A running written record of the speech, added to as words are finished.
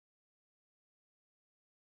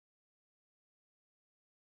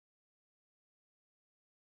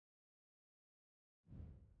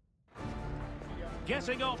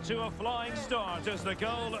Getting off to a flying start is the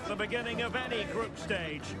goal at the beginning of any group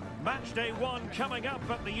stage. Match day 1 coming up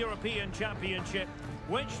at the European Championship.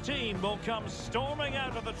 Which team will come storming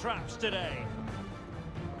out of the traps today?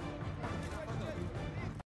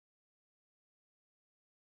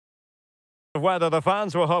 Whether the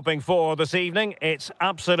fans were hoping for this evening, it's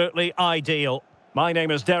absolutely ideal. My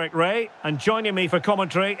name is Derek Ray, and joining me for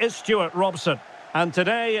commentary is Stuart Robson. And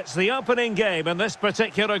today it's the opening game in this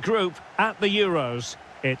particular group at the Euros.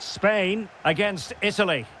 It's Spain against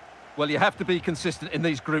Italy. Well, you have to be consistent in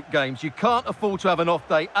these group games. You can't afford to have an off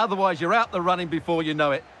day, otherwise you're out the running before you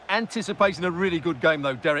know it. Anticipating a really good game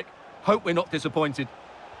though, Derek. Hope we're not disappointed.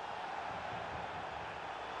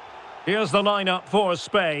 Here's the lineup for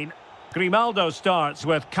Spain. Grimaldo starts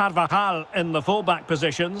with Carvajal in the fullback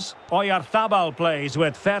positions. Oyarzabal plays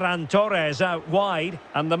with Ferran Torres out wide.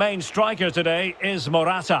 And the main striker today is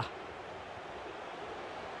Morata.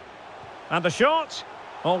 And the shot,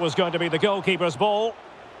 always going to be the goalkeeper's ball.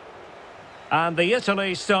 And the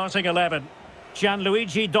Italy starting 11.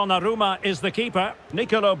 Gianluigi Donnarumma is the keeper.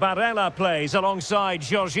 Nicolo Barella plays alongside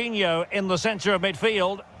Jorginho in the centre of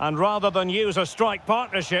midfield. And rather than use a strike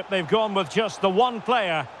partnership, they've gone with just the one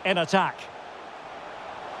player in attack.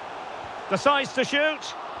 Decides to shoot.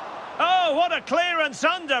 Oh, what a clearance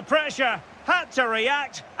under pressure. Had to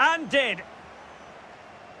react and did.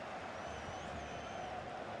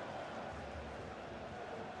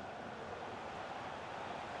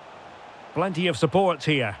 Plenty of support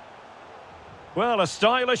here. Well, a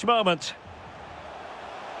stylish moment.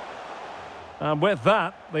 And with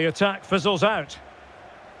that, the attack fizzles out.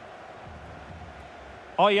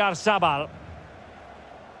 Oyarzabal.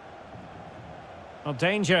 A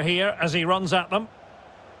danger here as he runs at them.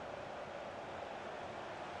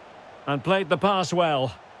 And played the pass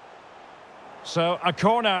well. So, a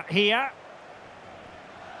corner here.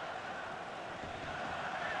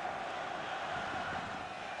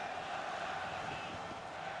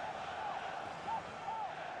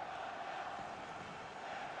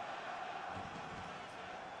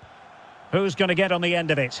 Who's going to get on the end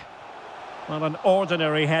of it? Well, an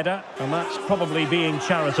ordinary header, and that's probably being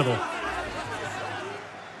charitable.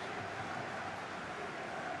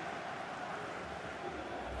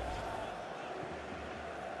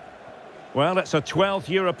 Well, it's a 12th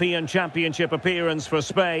European Championship appearance for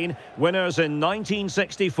Spain. Winners in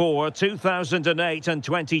 1964, 2008 and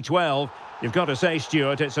 2012. You've got to say,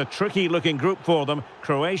 Stuart, it's a tricky-looking group for them.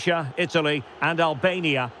 Croatia, Italy and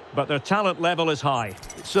Albania. But their talent level is high.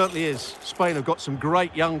 It certainly is. Spain have got some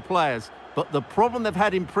great young players. But the problem they've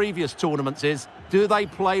had in previous tournaments is, do they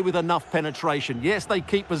play with enough penetration? Yes, they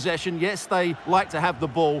keep possession. Yes, they like to have the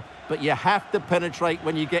ball. But you have to penetrate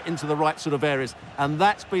when you get into the right sort of areas. And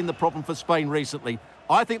that's been the problem for Spain recently.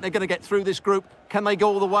 I think they're going to get through this group. Can they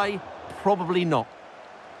go all the way? Probably not.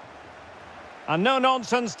 A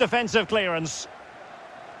no-nonsense defensive clearance.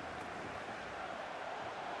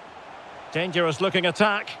 Dangerous-looking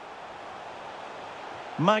attack.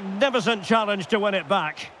 Magnificent challenge to win it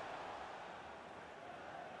back.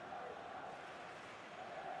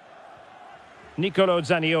 Nicolo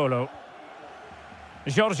Zaniolo.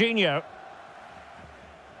 Jorginho.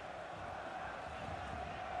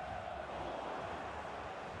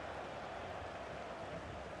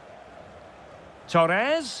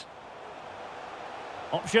 Torres.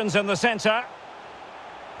 Options in the centre.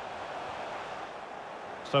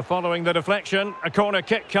 So following the deflection, a corner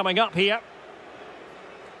kick coming up here.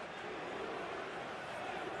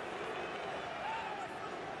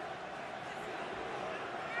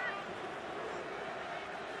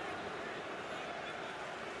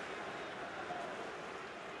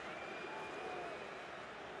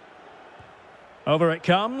 Over it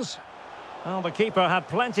comes. Well, the keeper had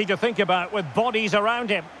plenty to think about with bodies around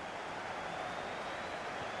him.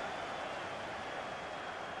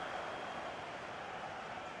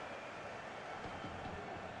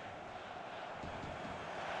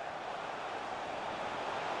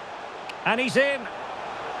 And he's in.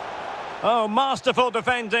 Oh, masterful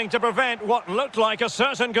defending to prevent what looked like a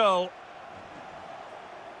certain goal.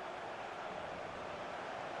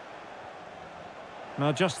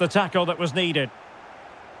 Well, just the tackle that was needed.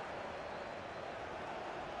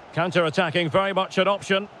 Counter-attacking, very much an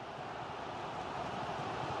option.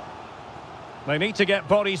 They need to get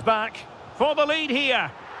bodies back for the lead here.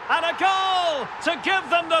 And a goal to give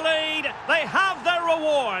them the lead. They have their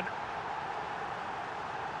reward.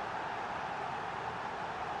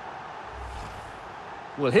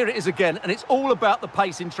 Well, here it is again, and it's all about the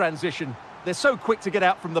pace in transition. They're so quick to get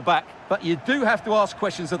out from the back, but you do have to ask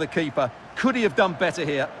questions of the keeper. Could he have done better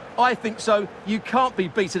here? I think so. You can't be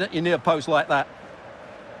beaten at your near post like that.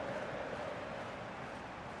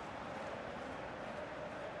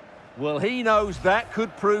 Well, he knows that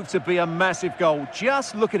could prove to be a massive goal.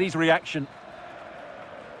 Just look at his reaction.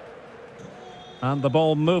 And the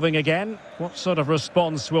ball moving again. What sort of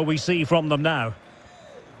response will we see from them now?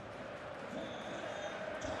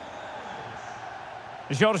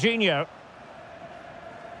 Jorginho.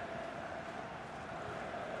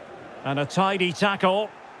 And a tidy tackle.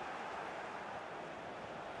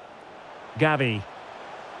 Gavi.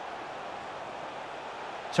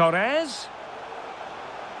 Torres.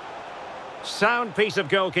 Sound piece of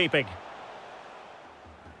goalkeeping.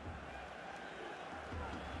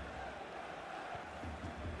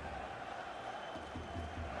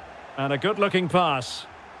 And a good-looking pass.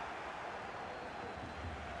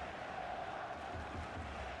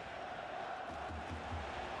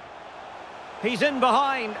 He's in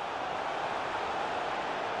behind.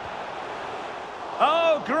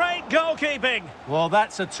 Oh, great goalkeeping. Well,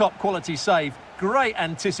 that's a top-quality save. Great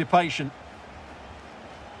anticipation.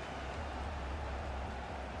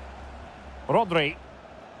 Rodri.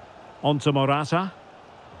 On to Morata.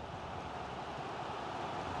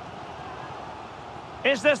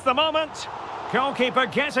 Is this the moment? Goalkeeper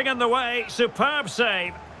getting in the way. Superb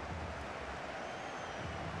save.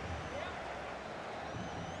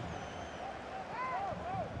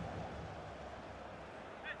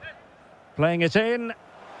 Playing it in.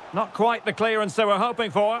 Not quite the clearance they were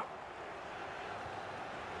hoping for.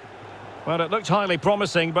 Well, it looked highly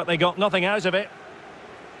promising, but they got nothing out of it.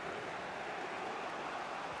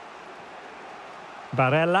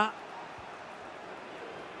 Barella.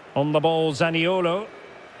 On the ball, Zaniolo.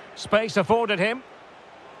 Space afforded him.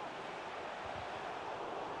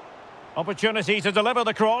 Opportunity to deliver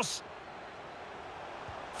the cross.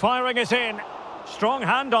 Firing it in. Strong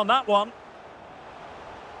hand on that one.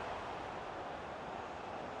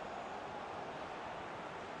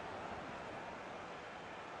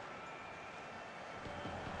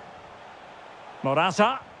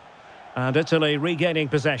 Morata. And Italy regaining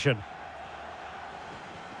possession.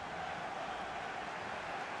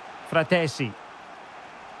 Fratesi.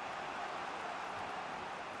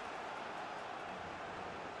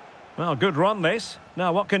 Well, good run this.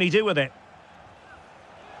 Now what can he do with it?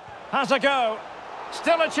 Has a go.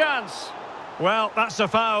 Still a chance. Well, that's a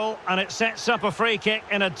foul, and it sets up a free kick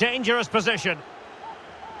in a dangerous position.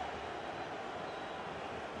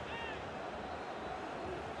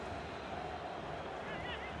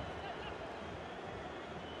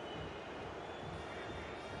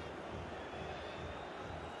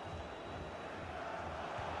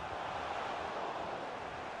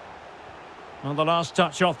 Well, the last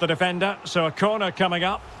touch off the defender, so a corner coming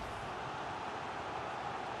up.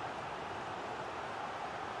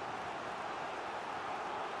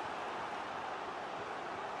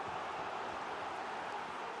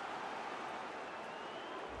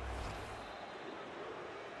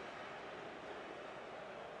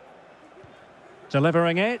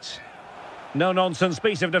 Delivering it. No-nonsense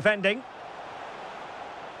piece of defending.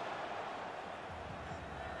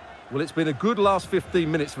 Well, it's been a good last 15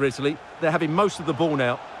 minutes for Italy. They're having most of the ball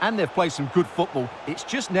now, and they've played some good football. It's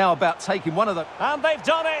just now about taking one of the... And they've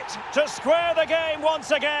done it to square the game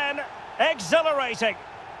once again. Exhilarating.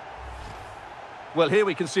 Well, here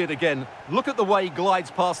we can see it again. Look at the way he glides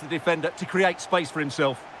past the defender to create space for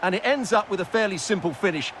himself. And it ends up with a fairly simple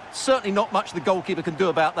finish. Certainly not much the goalkeeper can do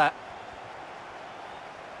about that.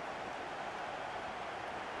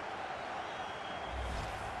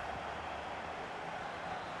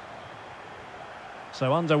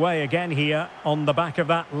 So underway again here on the back of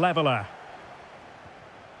that leveller.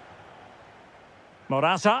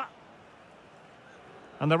 Morata.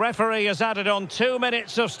 And the referee has added on 2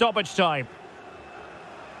 minutes of stoppage time.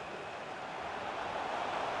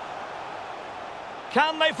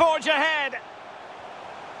 Can they forge ahead?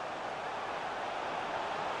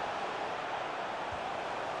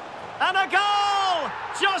 And a goal!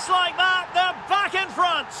 Just like that, they're back in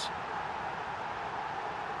front.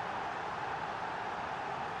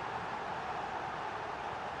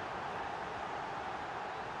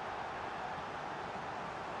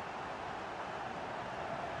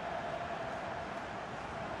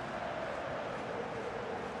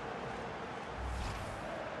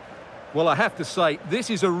 Well, I have to say, this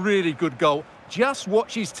is a really good goal. Just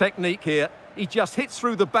watch his technique here. He just hits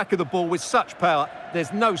through the back of the ball with such power.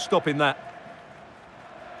 There's no stopping that.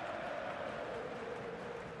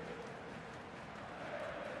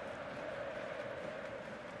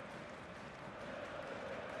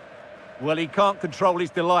 Well, he can't control his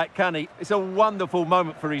delight, can he? It's a wonderful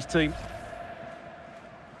moment for his team.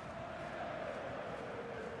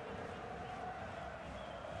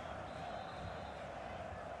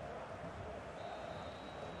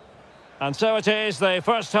 And so it is, the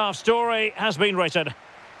first half story has been written.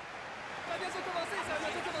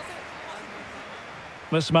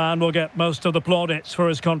 This man will get most of the plaudits for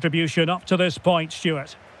his contribution up to this point,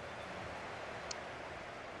 Stuart.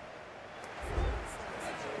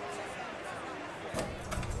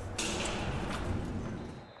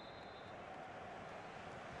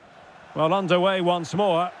 Well, underway once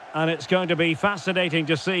more, and it's going to be fascinating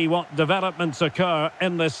to see what developments occur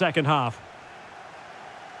in this second half.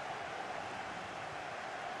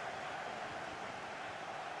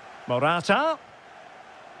 Morata.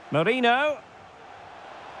 Marino.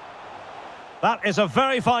 That is a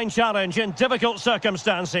very fine challenge in difficult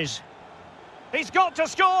circumstances. He's got to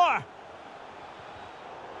score!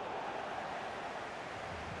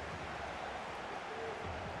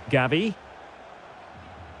 Gavi.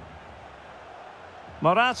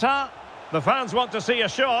 Morata. The fans want to see a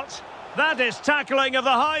shot. That is tackling of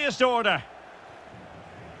the highest order.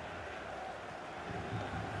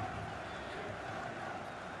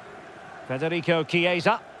 𝐏𝐂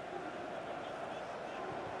𝐒𝐬ₐ.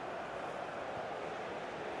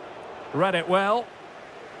 Read it well.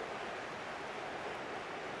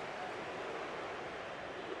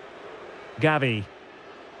 Gavi.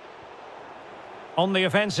 On the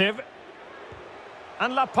offensive.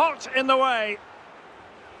 And Laporte in the way.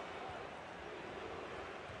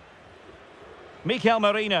 Mikel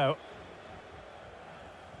Merino.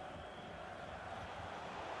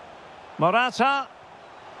 Morata.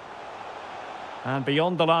 And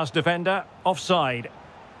beyond the last defender, offside.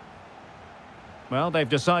 Well, they've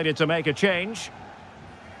decided to make a change.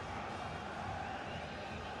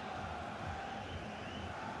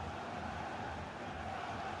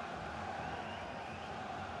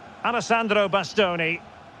 Alessandro Bastoni.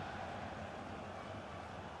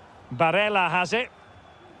 Barella has it.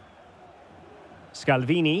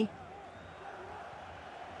 Scalvini.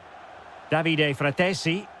 Davide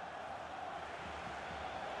Fratesi.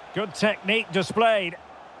 Good technique displayed.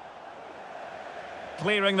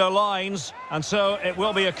 Clearing the lines, and so it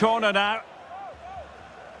will be a corner now.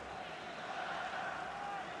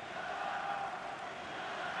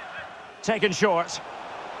 Taken short.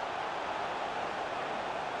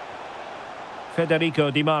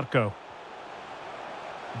 Federico Di Marco.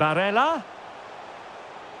 Barella.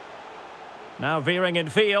 Now veering in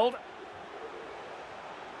field.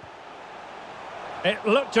 It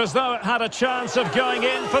looked as though it had a chance of going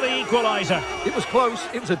in for the equaliser. It was close,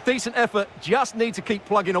 it was a decent effort, just need to keep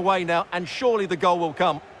plugging away now, and surely the goal will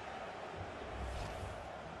come.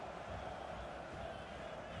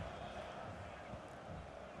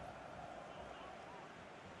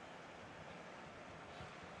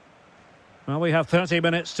 Well, we have 30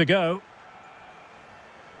 minutes to go.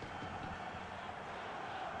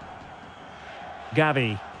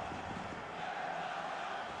 Gavi.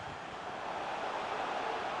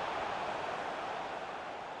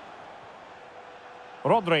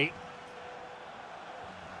 Rodri.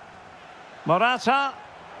 Morata.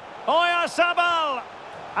 Oyarzabal.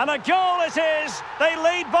 And a goal it is. They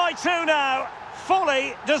lead by 2 now.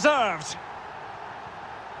 Fully deserved.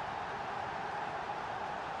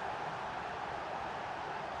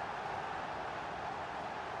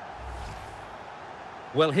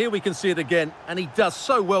 Well, here we can see it again, and he does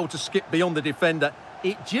so well to skip beyond the defender.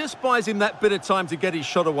 It just buys him that bit of time to get his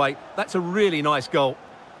shot away. That's a really nice goal.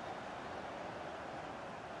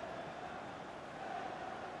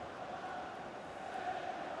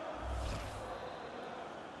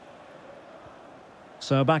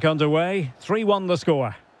 So back underway, 3-1 the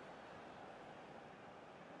score.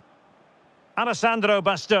 Alessandro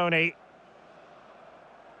Bastoni.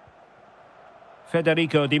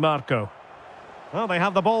 Federico Di Marco. Well, they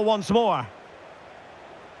have the ball once more.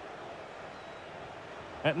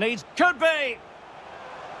 It needs... Could be!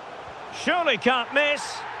 Surely can't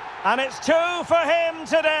miss. And it's 2 for him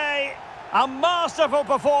today. A masterful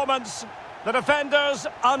performance. The defenders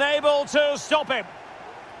unable to stop him.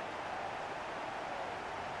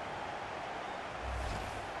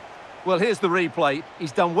 Well, here's the replay.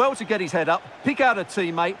 He's done well to get his head up, pick out a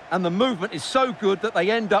teammate, and the movement is so good that they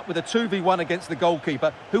end up with a 2v1 against the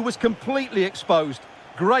goalkeeper, who was completely exposed.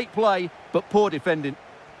 Great play, but poor defending.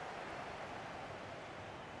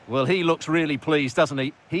 Well, he looks really pleased, doesn't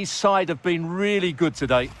he? His side have been really good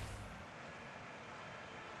today.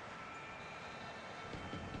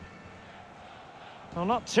 Well,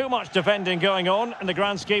 not too much defending going on in the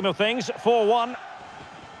grand scheme of things. 4-1.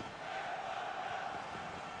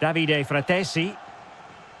 Davide Fratesi.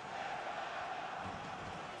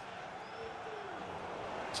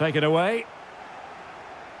 Take it away.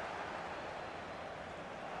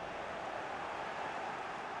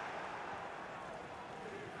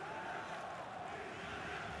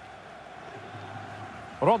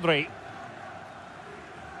 Rodri.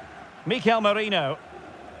 Mikel Merino.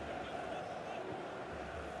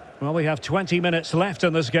 Well, we have 20 minutes left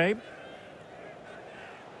in this game.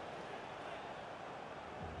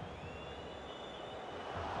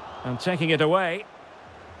 And taking it away.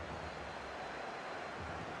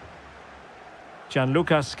 𝐏𝐂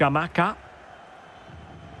𝐒𝐤𝐞𝐜.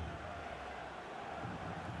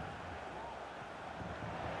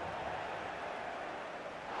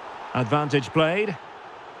 Advantage played.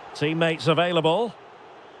 Teammates available.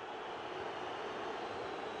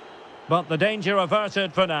 But the danger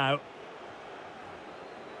averted for now.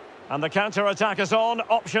 And the counter-attack is on.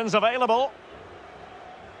 Options available.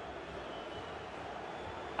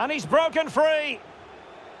 And he's broken free.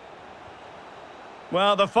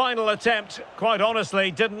 Well, the final attempt, quite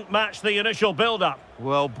honestly, didn't match the initial build-up.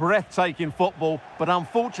 Well, breathtaking football, but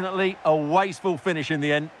unfortunately a wasteful finish in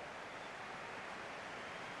the end.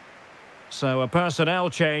 So a personnel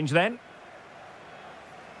change then.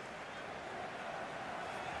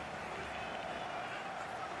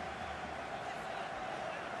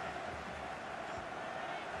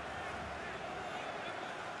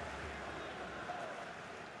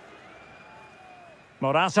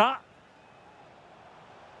 Morata.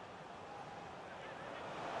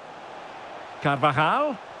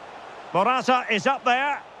 𝐏𝐂. Morata is up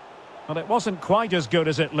there. Well, it wasn't quite as good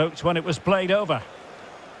as it looked when it was played over.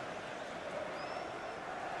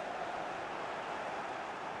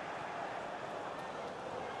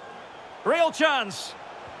 Real chance.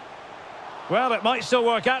 Well, it might still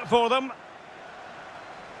work out for them.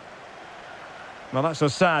 Well, that's a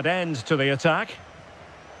sad end to the attack.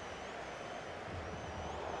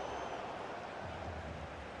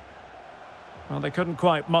 Well, they couldn't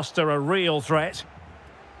quite muster a real threat.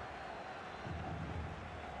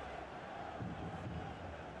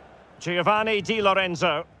 Giovanni Di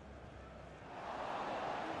Lorenzo.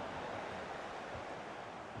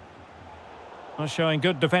 Well, showing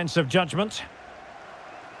good defensive judgment.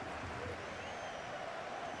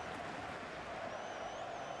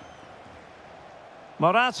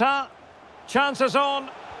 Morata. Chances on.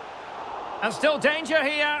 And still danger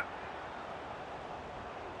here.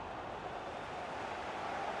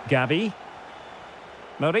 Gavi.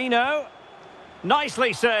 Merino.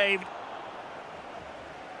 Nicely saved.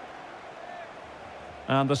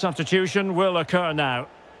 And the substitution will occur now.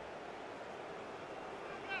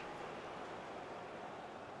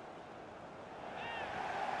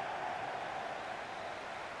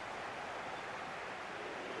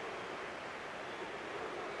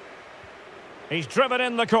 He's driven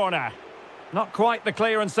in the corner. Not quite the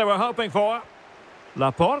clearance they were hoping for.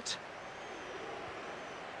 Laporte.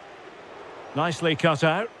 Nicely cut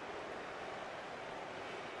out.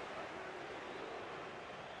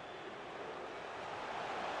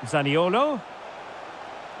 Zaniolo.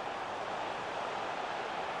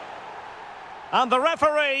 And the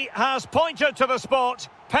referee has pointed to the spot.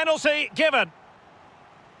 Penalty given.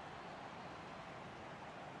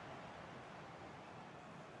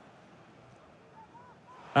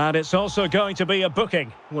 And it's also going to be a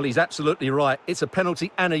booking. Well, he's absolutely right. It's a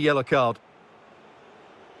penalty and a yellow card.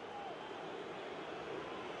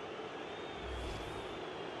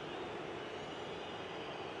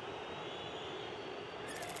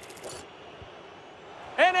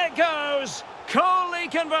 In it goes. Coolly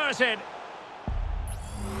converted.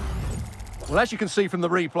 Well, as you can see from the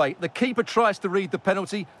replay, the keeper tries to read the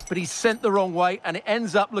penalty, but he's sent the wrong way, and it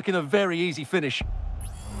ends up looking a very easy finish.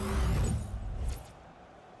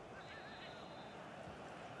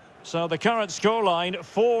 So the current scoreline,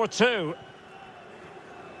 4-2.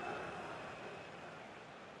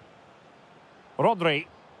 Rodri.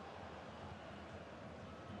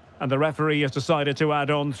 And the referee has decided to add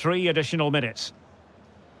on 3 additional minutes.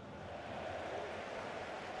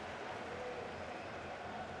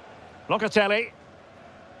 Locatelli.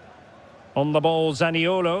 On the ball,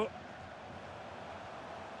 Zaniolo.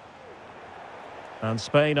 And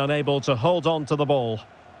Spain unable to hold on to the ball.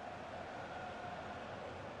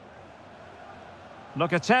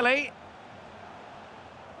 Locatelli.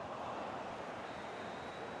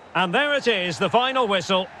 And there it is, the final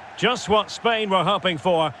whistle. Just what Spain were hoping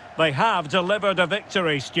for. They have delivered a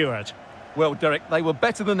victory, Stuart. Well, Derek, they were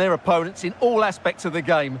better than their opponents in all aspects of the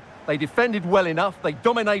game. They defended well enough, they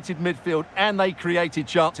dominated midfield, and they created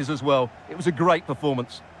chances as well. It was a great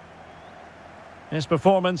performance. His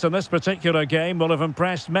performance in this particular game will have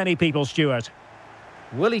impressed many people, Stuart.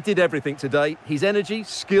 Well, he did everything today. His energy,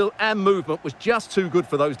 skill and movement was just too good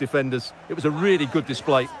for those defenders. It was a really good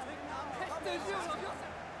display.